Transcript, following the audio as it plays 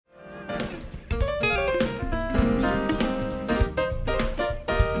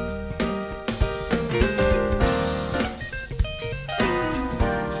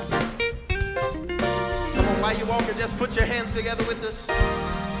together with us.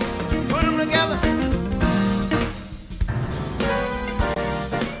 Put them together.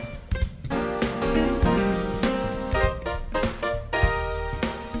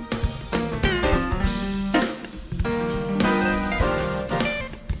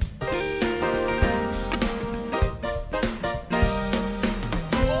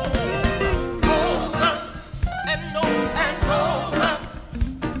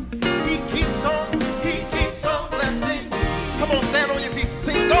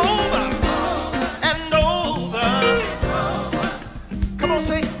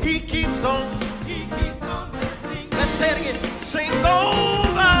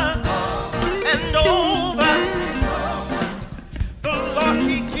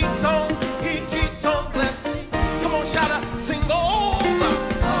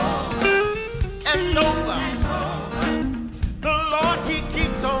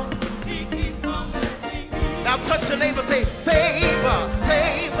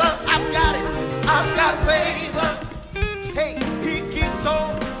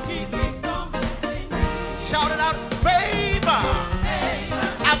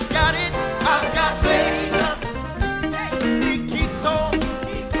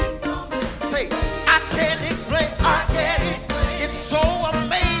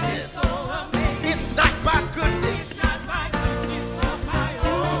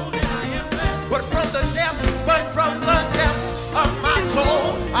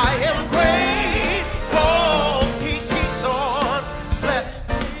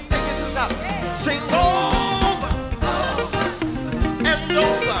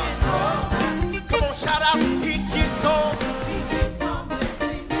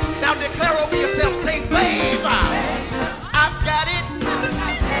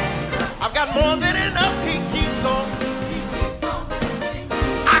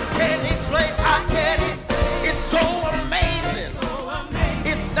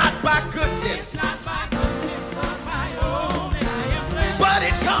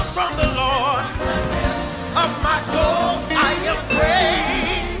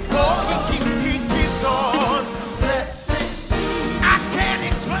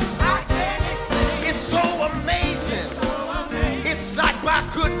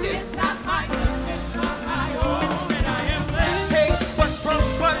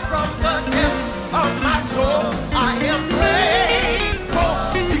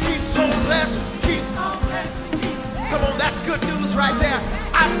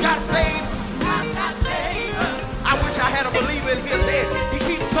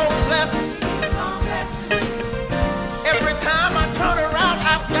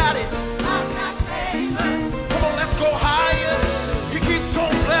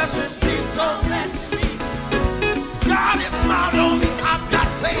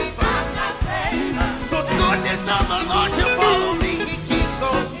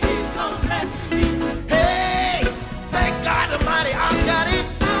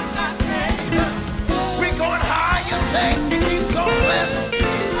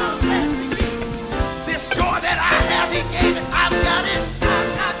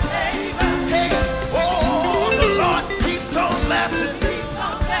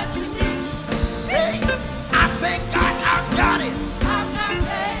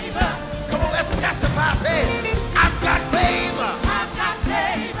 I've got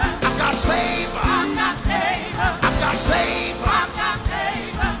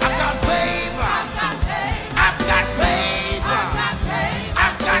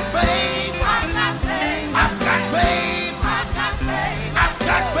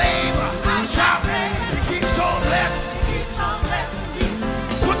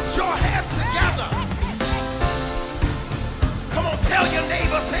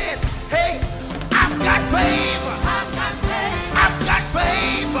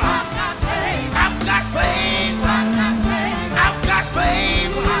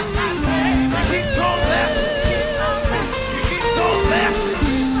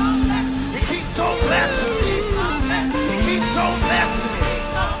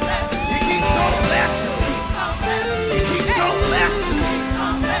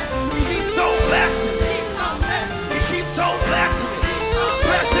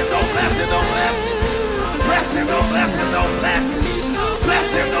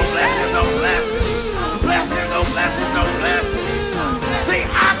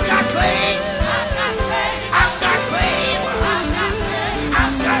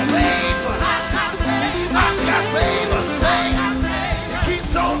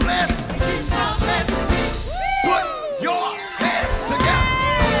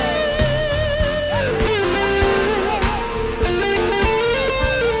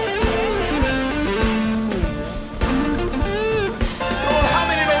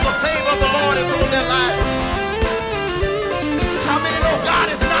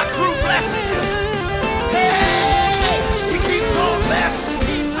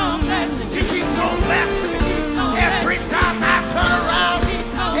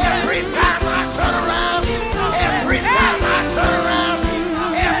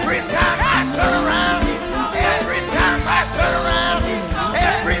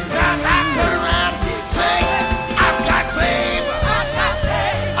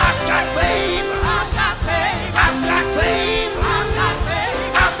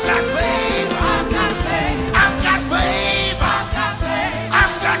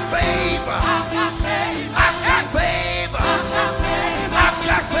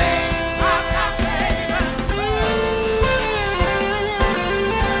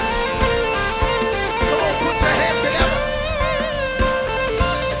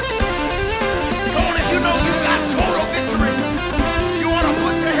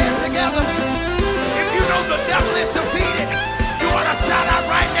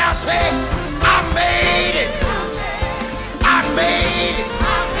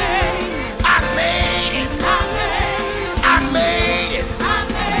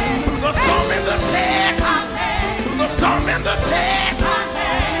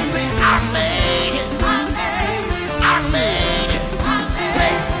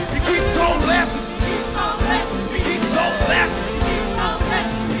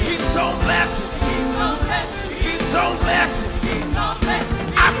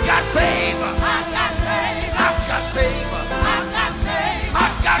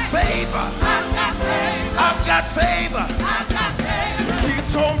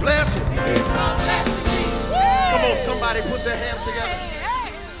Everybody put their hands together.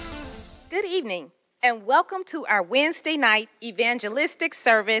 Good evening, and welcome to our Wednesday night evangelistic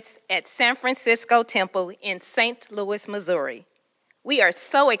service at San Francisco Temple in St. Louis, Missouri. We are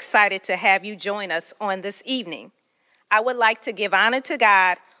so excited to have you join us on this evening. I would like to give honor to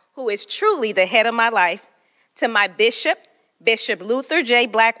God, who is truly the head of my life, to my bishop, Bishop Luther J.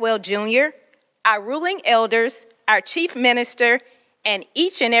 Blackwell, Jr., our ruling elders, our chief minister, and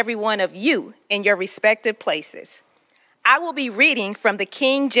each and every one of you in your respective places. I will be reading from the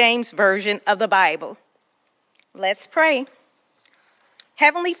King James Version of the Bible. Let's pray.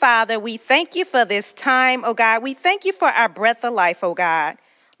 Heavenly Father, we thank you for this time, oh God. We thank you for our breath of life, oh God.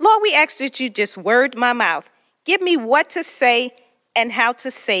 Lord, we ask that you just word my mouth. Give me what to say and how to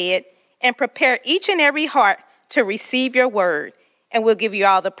say it, and prepare each and every heart to receive your word. And we'll give you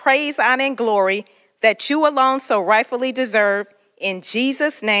all the praise, honor, and glory that you alone so rightfully deserve. In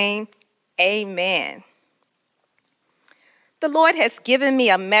Jesus' name, amen. The Lord has given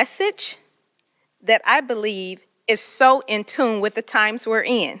me a message that I believe is so in tune with the times we're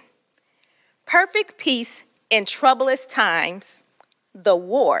in. Perfect peace in troublous times, the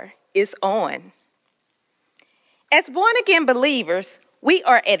war is on. As born-again believers, we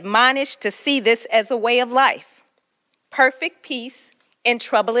are admonished to see this as a way of life. Perfect peace in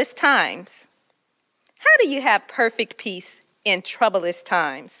troublous times. How do you have perfect peace in troublous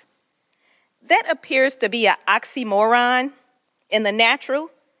times? That appears to be an oxymoron in the natural.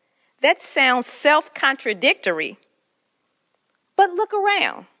 That sounds self-contradictory. But look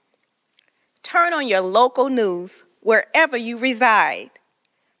around. Turn on your local news wherever you reside.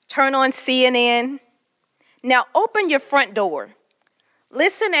 Turn on CNN. Now open your front door.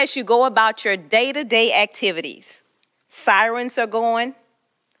 Listen as you go about your day-to-day activities. Sirens are going.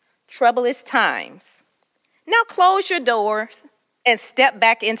 Troublous times. Now close your doors and step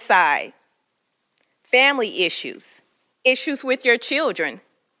back inside. Family issues. Issues with your children,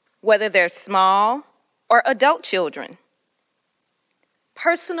 whether they're small or adult children.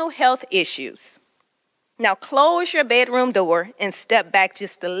 Personal health issues. Now close your bedroom door and step back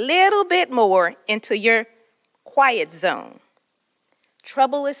just a little bit more into your quiet zone.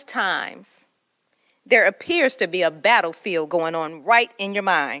 Troublous times. There appears to be a battlefield going on right in your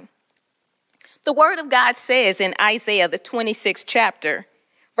mind. The Word of God says in Isaiah, the 26th chapter,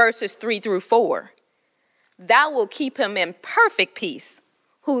 verses 3 through 4, "Thou wilt keep him in perfect peace,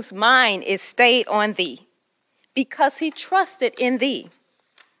 whose mind is stayed on thee, because he trusted in thee.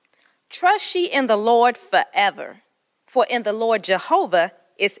 Trust ye in the Lord forever, for in the Lord Jehovah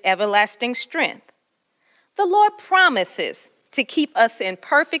is everlasting strength." The Lord promises to keep us in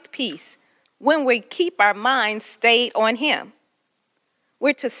perfect peace when we keep our minds stayed on him.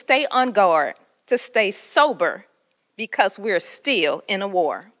 We're to stay on guard, to stay sober, because we're still in a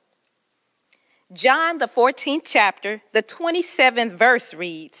war. John, the 14th chapter, the 27th verse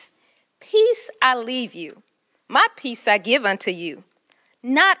reads, "Peace I leave you, my peace I give unto you.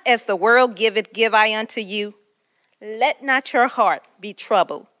 Not as the world giveth, give I unto you. Let not your heart be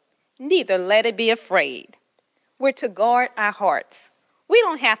troubled, neither let it be afraid." We're to guard our hearts. We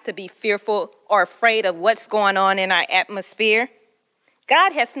don't have to be fearful or afraid of what's going on in our atmosphere.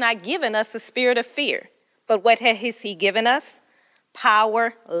 God has not given us a spirit of fear, but what has he given us?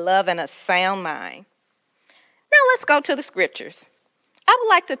 Power, love, and a sound mind. Now let's go to the scriptures. I would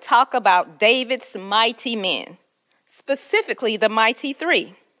like to talk about David's mighty men, specifically the mighty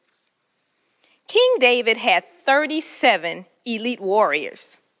three. King David had 37 elite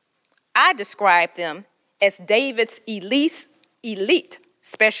warriors. I describe them as David's elite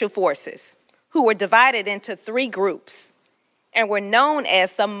special forces, who were divided into three groups and were known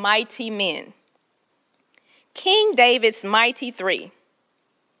as the mighty men. King David's mighty three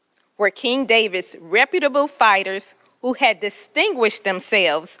were King David's reputable fighters who had distinguished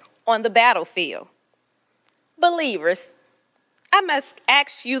themselves on the battlefield. Believers, I must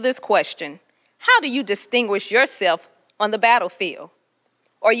ask you this question. How do you distinguish yourself on the battlefield?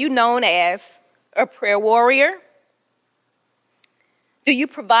 Are you known as a prayer warrior? Do you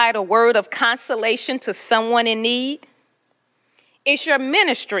provide a word of consolation to someone in need? Is your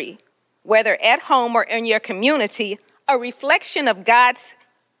ministry, whether at home or in your community, a reflection of God's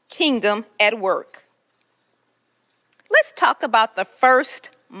kingdom at work? Let's talk about the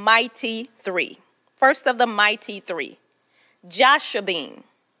first mighty three. First of the mighty three, Joshua.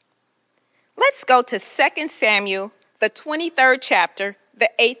 Let's go to 2 Samuel, the 23rd chapter,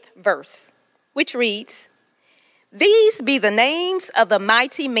 the 8th verse, which reads, "These be the names of the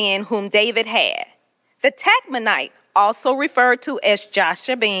mighty men whom David had. The Tachmonite, also referred to as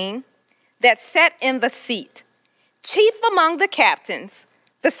Joshua, that sat in the seat. Chief among the captains,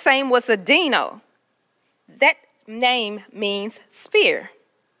 the same was Adino. That name means spear.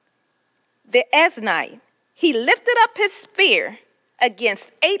 The Esnite, he lifted up his spear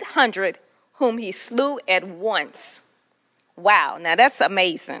against 800 whom he slew at once. Wow, now that's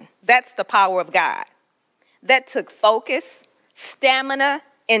amazing. That's the power of God. That took focus, stamina,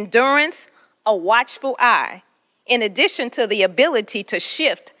 endurance, a watchful eye, in addition to the ability to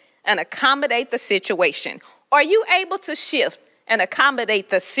shift and accommodate the situation. Are you able to shift and accommodate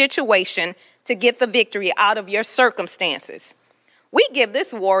the situation to get the victory out of your circumstances? We give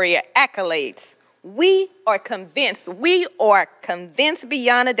this warrior accolades. We are convinced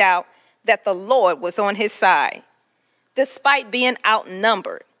beyond a doubt that the Lord was on his side. Despite being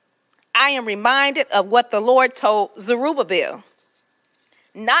outnumbered, I am reminded of what the Lord told Zerubbabel.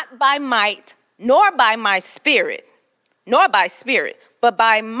 Not by might, nor by my spirit, but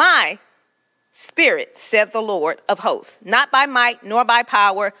by my spirit, said the Lord of hosts. Not by might, nor by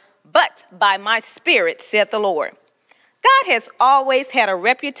power, but by my spirit, said the Lord. God has always had a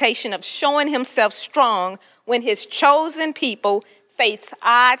reputation of showing himself strong when his chosen people face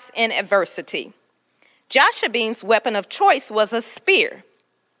odds and adversity. Joshabeam's weapon of choice was a spear.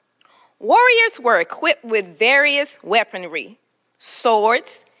 Warriors were equipped with various weaponry: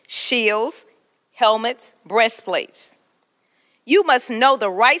 swords, shields, helmets, breastplates. You must know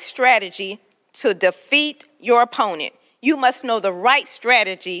the right strategy to defeat your opponent. You must know the right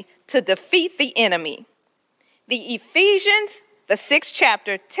strategy to defeat the enemy. The Ephesians, the 6th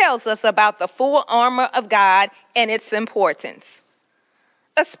chapter, tells us about the full armor of God and its importance.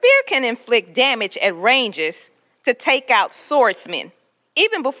 A spear can inflict damage at ranges to take out swordsmen,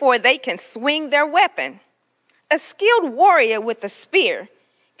 even before they can swing their weapon. A skilled warrior with a spear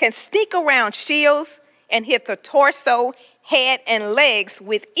can sneak around shields and hit the torso, head, and legs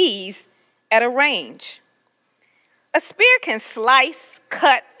with ease at a range. A spear can slice,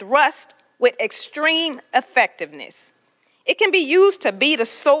 cut, thrust with extreme effectiveness. It can be used to beat a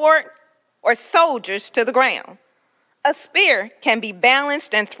sword or soldiers to the ground. A spear can be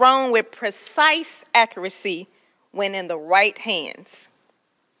balanced and thrown with precise accuracy when in the right hands.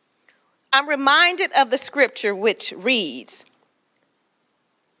 I'm reminded of the scripture which reads,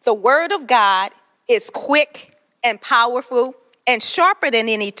 "The word of God is quick and powerful and sharper than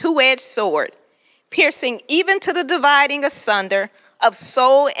any two-edged sword, piercing even to the dividing asunder of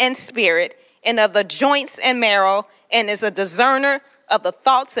soul and spirit and of the joints and marrow, and is a discerner of the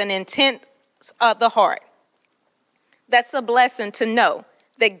thoughts and intents of the heart." That's a blessing to know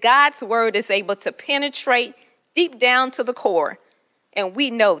that God's word is able to penetrate deep down to the core. And we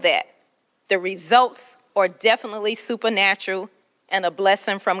know that the results are definitely supernatural and a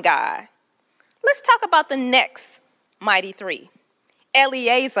blessing from God. Let's talk about the next mighty three.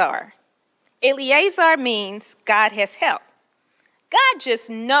 Eleazar. Eleazar means God has helped. God just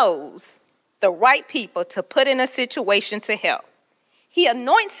knows the right people to put in a situation to help. He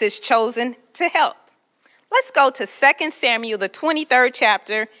anoints his chosen to help. Let's go to 2 Samuel, the 23rd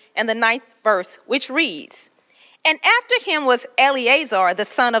chapter and the 9th verse, which reads, "And after him was Eleazar, the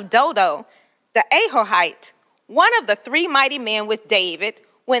son of Dodo, the Ahohite, one of the three mighty men with David,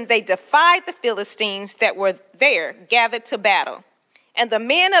 when they defied the Philistines that were there gathered to battle. And the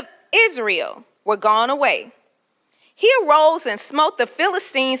men of Israel were gone away. He arose and smote the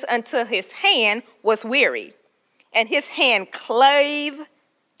Philistines until his hand was weary, and his hand clave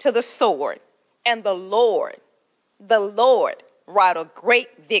to the sword. And the Lord wrought a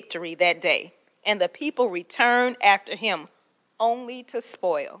great victory that day, and the people returned after him only to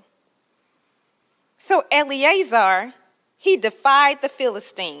spoil." So Eleazar, he defied the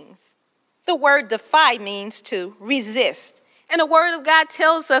Philistines. The word defy means to resist. And the word of God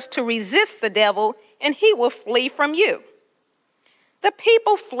tells us to resist the devil and he will flee from you. The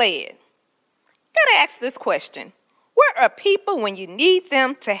people fled. Gotta ask this question. Where are people when you need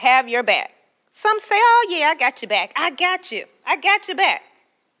them to have your back? Some say, "Oh yeah, I got your back. I got you. I got your back."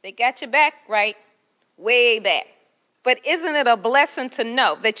 They got your back, right? Way back. But isn't it a blessing to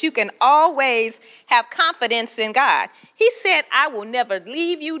know that you can always have confidence in God? He said, "I will never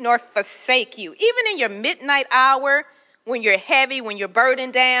leave you nor forsake you." Even in your midnight hour, when you're heavy, when you're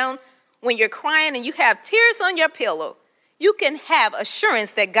burdened down, when you're crying and you have tears on your pillow, you can have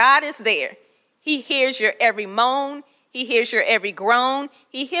assurance that God is there. He hears your every moan. He hears your every groan.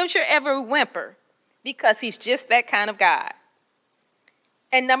 He hears your every whimper, because he's just that kind of God.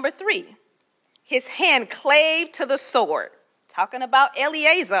 And number 3, his hand clave to the sword. Talking about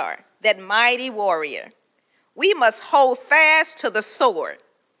Eleazar, that mighty warrior. We must hold fast to the sword.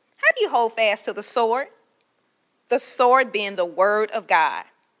 How do you hold fast to the sword? The sword being the word of God.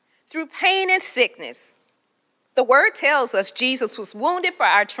 Through pain and sickness, The word tells us Jesus was wounded for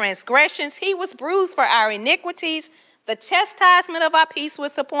our transgressions. He was bruised for our iniquities. The chastisement of our peace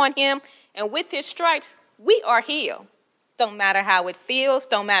was upon him. And with his stripes, we are healed. Don't matter how it feels.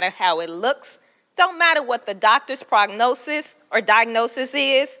 Don't matter how it looks. Don't matter what the doctor's prognosis or diagnosis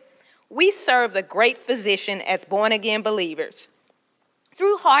is. We serve the great physician as born-again believers.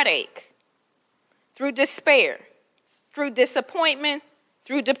 Through heartache, through despair, through disappointment,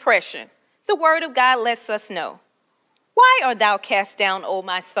 through depression, the word of God lets us know, why art thou cast down, O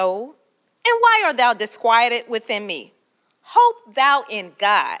my soul? And why art thou disquieted within me? Hope thou in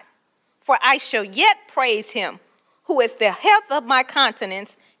God, for I shall yet praise him, who is the health of my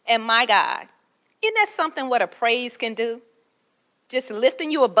countenance and my God. Isn't that something what a praise can do? Just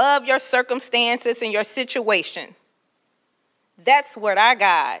lifting you above your circumstances and your situation. That's what our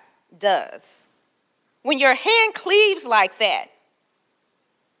God does. When your hand cleaves like that,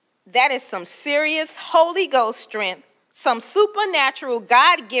 that is some serious Holy Ghost strength, some supernatural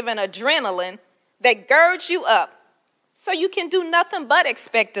God-given adrenaline that girds you up so you can do nothing but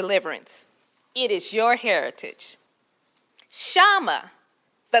expect deliverance. It is your heritage. Shammah,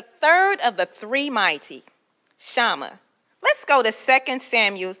 the third of the three mighty. Shammah. Let's go to 2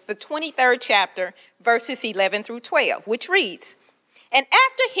 Samuel, the 23rd chapter, verses 11 through 12, which reads, And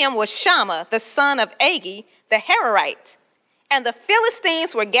after him was Shammah, the son of Agee, the Hararite, and the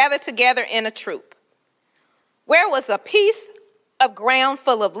Philistines were gathered together in a troop, where was a piece of ground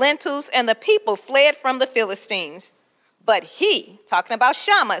full of lentils, and the people fled from the Philistines. But he, talking about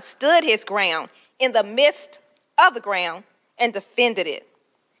Shammah, stood his ground in the midst of the ground and defended it,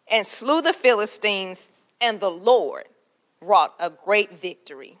 and slew the Philistines, and the Lord wrought a great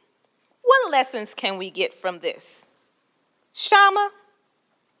victory. What lessons can we get from this? Shammah,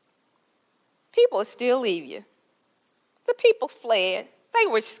 people still leave you. The people fled. They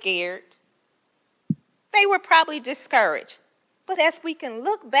were scared. They were probably discouraged. But as we can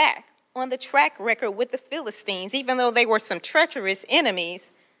look back on the track record with the Philistines, even though they were some treacherous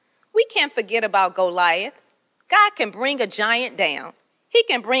enemies, we can't forget about Goliath. God can bring a giant down. He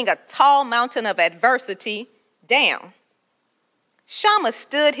can bring a tall mountain of adversity down. Shammah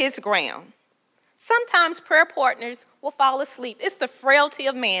stood his ground. Sometimes prayer partners will fall asleep. It's the frailty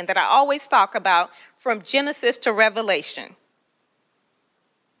of man that I always talk about from Genesis to Revelation.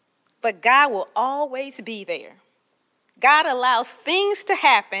 But God will always be there. God allows things to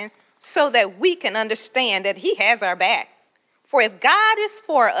happen so that we can understand that he has our back. For if God is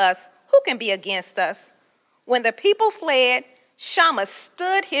for us, who can be against us? When the people fled, Shammah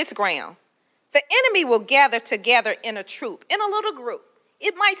stood his ground. The enemy will gather together in a troop, in a little group.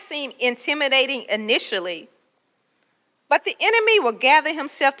 It might seem intimidating initially, but the enemy will gather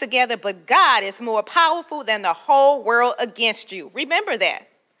himself together, but God is more powerful than the whole world against you. Remember that.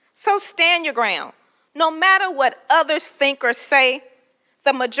 So stand your ground. No matter what others think or say,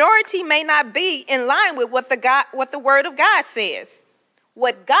 the majority may not be in line with what the word of God says.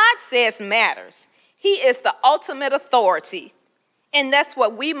 What God says matters. He is the ultimate authority. And that's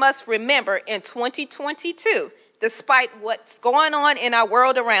what we must remember in 2022, despite what's going on in our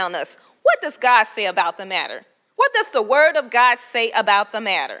world around us. What does God say about the matter? What does the word of God say about the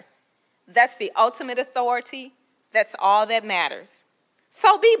matter? That's the ultimate authority. That's all that matters.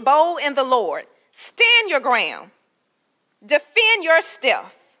 So be bold in the Lord. Stand your ground. Defend your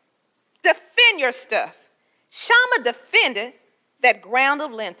stuff. Defend your stuff. Shammah defended that ground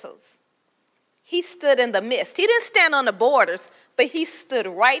of lentils. He stood in the midst. He didn't stand on the borders, but he stood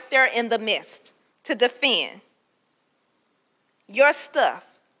right there in the midst to defend your stuff,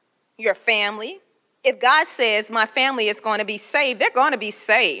 your family. If God says my family is going to be saved, they're going to be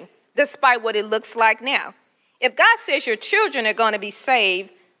saved, despite what it looks like now. If God says your children are going to be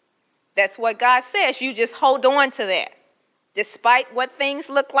saved, that's what God says. You just hold on to that, despite what things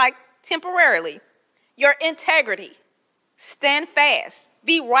look like temporarily. Your integrity, stand fast,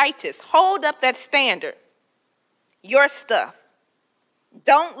 be righteous, hold up that standard. Your stuff.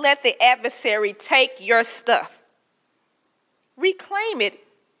 Don't let the adversary take your stuff. Reclaim it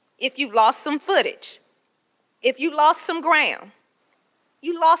if you lost some footage. If you lost some ground,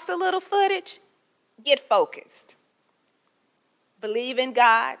 you lost a little footage, get focused. Believe in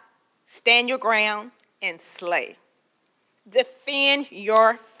God, stand your ground, and slay. Defend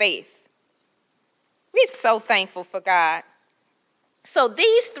your faith. We're so thankful for God. So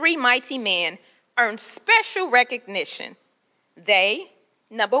these three mighty men earned special recognition. They,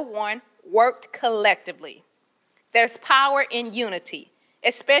 number one, worked collectively. There's power in unity,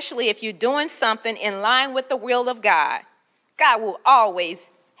 especially if you're doing something in line with the will of God. God will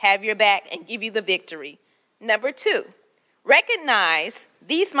always have your back and give you the victory. Number two,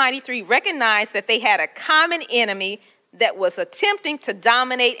 These mighty three recognized that they had a common enemy that was attempting to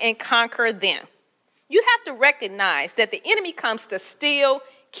dominate and conquer them. You have to recognize that the enemy comes to steal,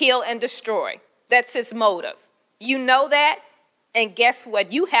 kill, and destroy. That's his motive. You know that, and guess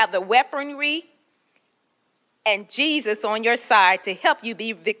what? You have the weaponry and Jesus on your side to help you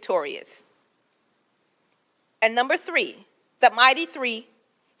be victorious. And number three, the mighty three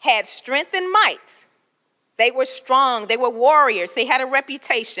had strength and might. They were strong, they were warriors, they had a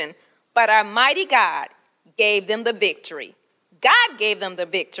reputation, but our mighty God gave them the victory. God gave them the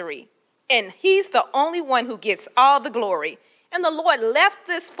victory, and he's the only one who gets all the glory. And the Lord left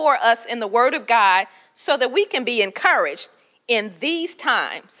this for us in the Word of God so that we can be encouraged in these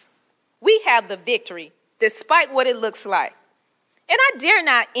times. We have the victory despite what it looks like. And I dare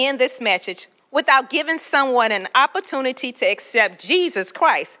not end this message without giving someone an opportunity to accept Jesus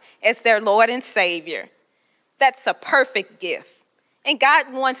Christ as their Lord and Savior. That's a perfect gift. And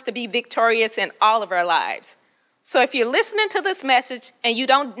God wants to be victorious in all of our lives. So if you're listening to this message and you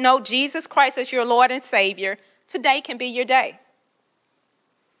don't know Jesus Christ as your Lord and Savior, today can be your day.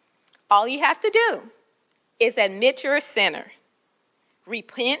 All you have to do is admit you're a sinner.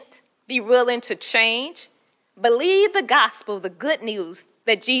 Repent, be willing to change, believe the gospel, the good news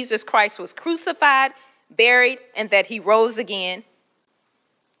that Jesus Christ was crucified, buried, and that he rose again.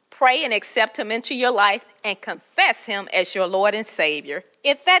 Pray and accept him into your life and confess him as your Lord and Savior.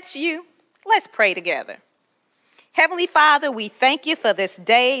 If that's you, let's pray together. Heavenly Father, we thank you for this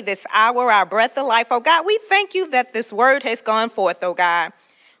day, this hour, our breath of life. Oh God, we thank you that this word has gone forth, oh God.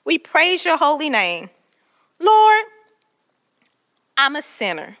 We praise your holy name. Lord, I'm a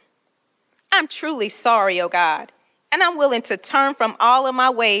sinner. I'm truly sorry, oh God, and I'm willing to turn from all of my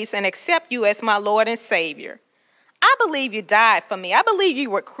ways and accept you as my Lord and Savior. I believe you died for me. I believe you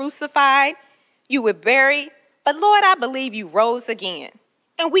were crucified, you were buried, but Lord, I believe you rose again.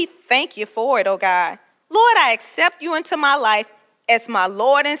 And we thank you for it, oh God. Lord, I accept you into my life as my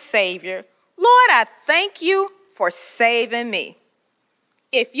Lord and Savior. Lord, I thank you for saving me.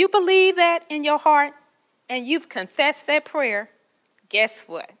 If you believe that in your heart and you've confessed that prayer, guess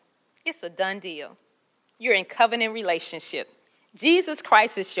what? It's a done deal. You're in covenant relationship. Jesus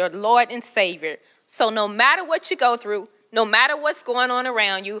Christ is your Lord and Savior. So no matter what you go through, no matter what's going on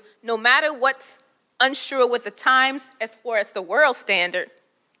around you, no matter what's unsure with the times as far as the world standard,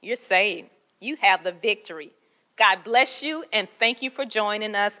 you're saved. You have the victory. God bless you, and thank you for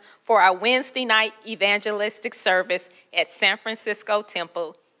joining us for our Wednesday night evangelistic service at San Francisco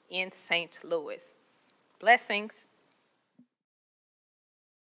Temple in St. Louis. Blessings.